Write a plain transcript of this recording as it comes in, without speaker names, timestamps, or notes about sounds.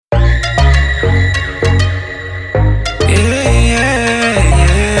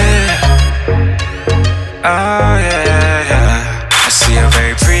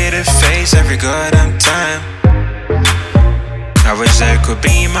goddamn time. I wish I could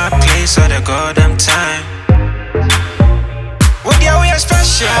be in my place all the goddamn time. Would you be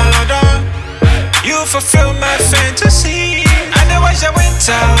special, although you fulfill my fantasy? And the wish I went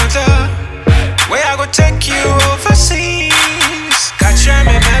out, where I go take you overseas. Catch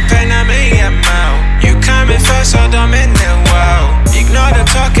me, my pen, I'm in your mouth. You coming first, so I'm in the wow. Ignore the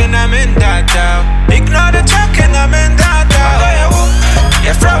talking, I'm in that doubt. Ignore the talking, I'm in that doubt.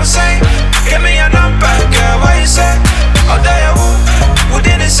 You're frozen, give me a number, girl, what you say? Although you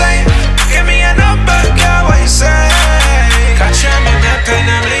didn't say, give me a number, girl, what you say? Catch me, my pen,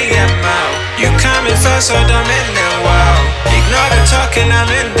 I'm in your mouth. You coming first, so I'm in the wow. Ignore the talking, I'm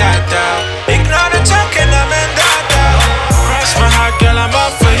in that doubt. Ignore the talking, I'm in that doubt. Cross my heart, girl, I'm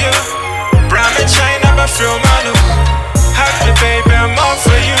up for you. Brown and China, but through my new. Hug me, baby, I'm all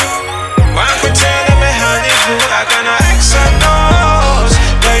for you. One could tell me, honey, boo, I got no X and O's.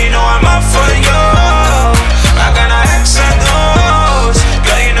 Girl, you know I'm up for you. I got no X and O's.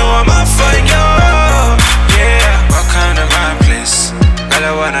 Girl, you know I'm up for you. Yeah, welcome to my place. Girl,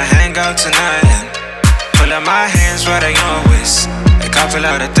 I wanna hang out tonight and pull up my hands right at your waist. A couple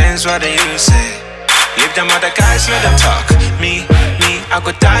of the things what you say. Leave them other guys, let them talk. Me, I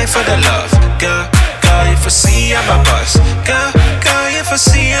could die for the love. Girl, if I see I'm a boss. Girl, if I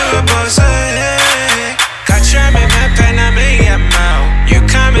see I'm a boss. Hey. Catch me, my pen, I'm in your mouth. You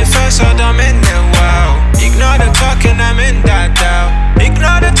coming first, so I'm in the wow. Ignore the talking, I'm in that doubt.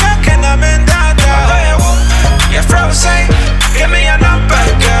 Ignore the talking, I'm in that doubt. You're frozen, give me a number,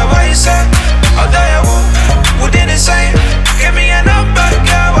 girl, what you say? Although you didn't say, give me a number,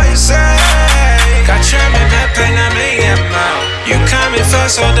 girl, what you say? Catch me, my pen, I'm in your mouth. You coming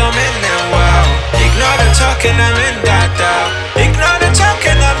first, so I'm in the wow. Ignore the talking, I'm in that doubt.